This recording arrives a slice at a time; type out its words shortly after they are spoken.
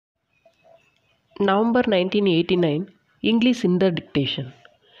November 1989, English in the dictation.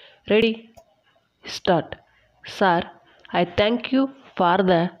 Ready? Start. Sir, I thank you for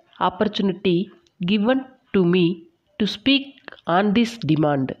the opportunity given to me to speak on this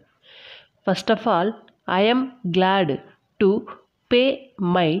demand. First of all, I am glad to pay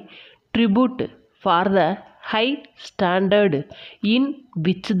my tribute for the high standard in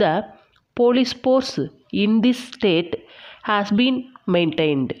which the police force in this state has been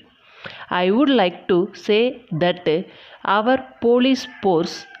maintained. I would like to say that our police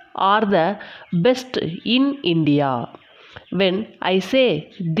force are the best in India. When I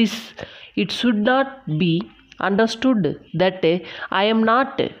say this, it should not be understood that I am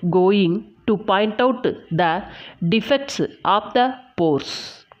not going to point out the defects of the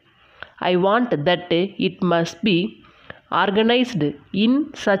force. I want that it must be organized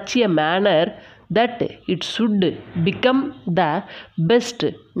in such a manner that it should become the best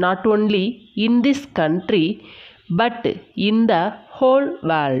not only in this country but in the whole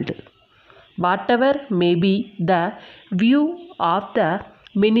world. Whatever may be the view of the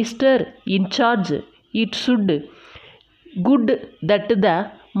minister in charge, it should good that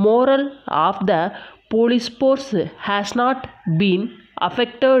the moral of the police force has not been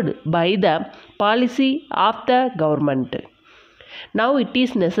affected by the policy of the government. Now it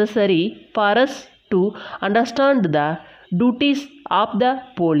is necessary for us to understand the duties of the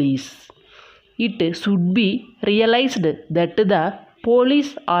police. It should be realized that the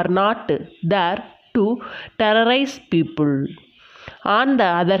police are not there to terrorize people. On the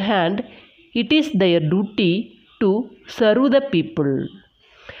other hand, it is their duty to serve the people.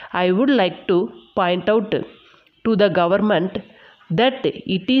 I would like to point out to the government that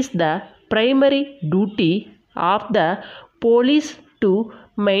it is the primary duty of the police to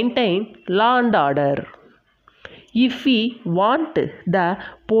maintain law and order. If we want the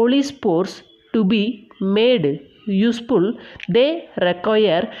police force to be made useful, they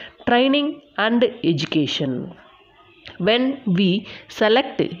require training and education. When we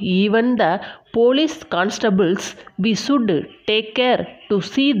select even the police constables, we should take care to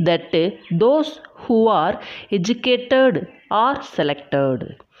see that those who are educated are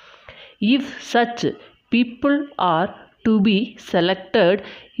selected. If such people are to be selected,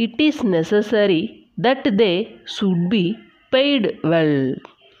 it is necessary that they should be paid well.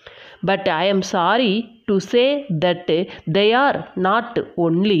 But I am sorry to say that they are not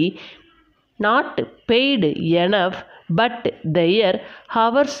only not paid enough, but their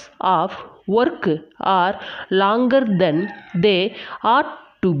hours of work are longer than they ought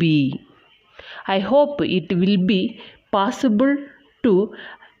to be. I hope it will be possible to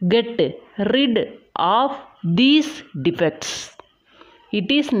get rid of these defects.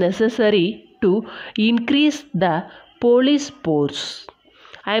 It is necessary to increase the police force.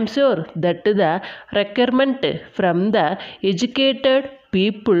 I am sure that the requirement from the educated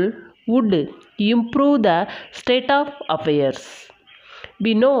people would improve the state of affairs.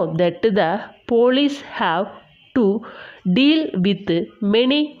 We know that the police have to deal with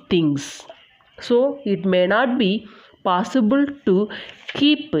many things, so it may not be possible to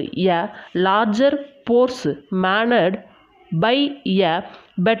keep a larger force managed by a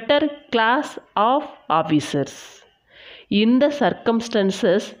better class of officers. In the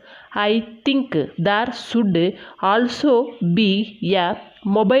circumstances, I think there should also be a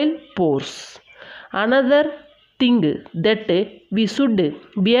mobile force. Another thing that we should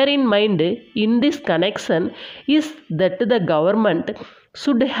bear in mind in this connection is that the government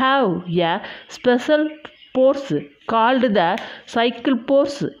should have a special force called the cycle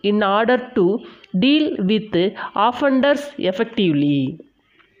force in order to deal with offenders effectively.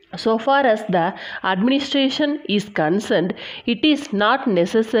 So far as the administration is concerned, it is not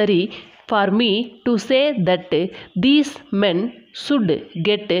necessary for me to say that these men should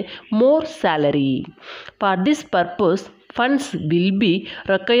get more salary. For this purpose, funds will be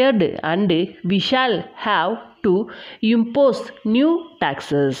required and we shall have to impose new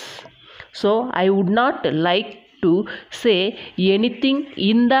taxes. So I would not like to say anything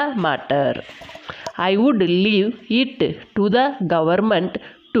in the matter. I would leave it to the government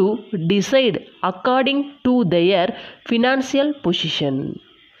to decide according to their financial position.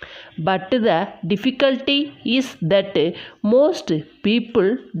 But the difficulty is that most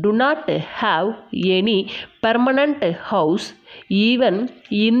people do not have any permanent house. Even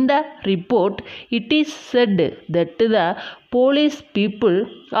in the report, it is said that the police people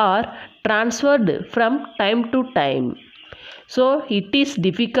are transferred from time to time. So it is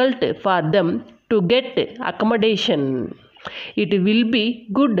difficult for them to get accommodation. It will be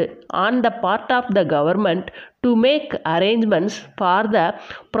good on the part of the government to make arrangements for the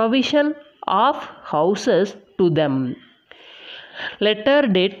provision of houses to them. Letter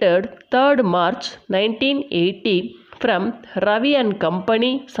dated 3rd March 1980 from Ravi and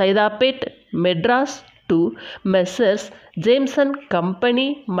Company, Saidapet, Madras to Messrs. James and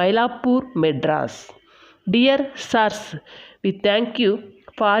Company, Mylapore, Madras. Dear Sirs, we thank you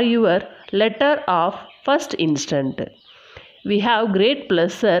for your letter of first instant. We have great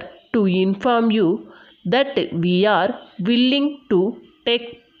pleasure to inform you that we are willing to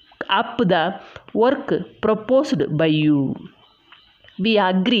take up the work proposed by you. We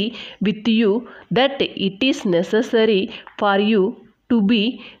agree with you that it is necessary for you to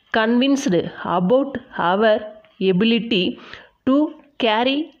be convinced about our ability to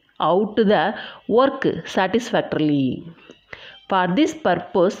carry out the work satisfactorily. For this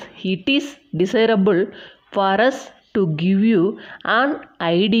purpose, it is desirable for us to give you an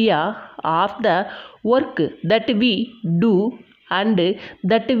idea of the work that we do and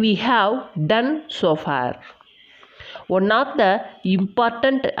that we have done so far. One of the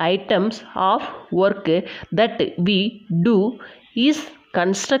important items of work that we do is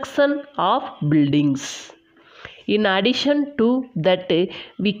construction of buildings. In addition to that,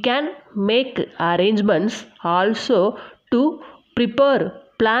 we can make arrangements also to prepare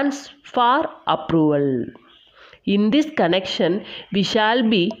plans for approval. In this connection, we shall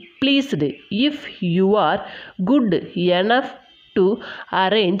be pleased if you are good enough to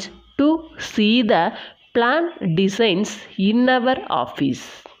arrange to see the plan designs in our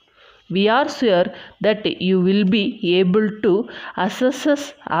office. We are sure that you will be able to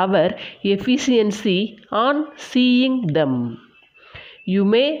assess our efficiency on seeing them. You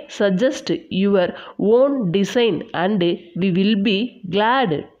may suggest your own design and we will be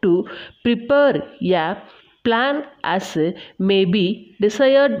glad to prepare a plan as may be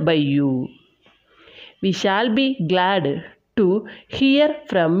desired by you. We shall be glad to hear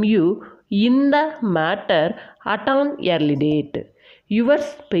from you in the matter at an early date. Yours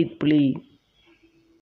faithfully,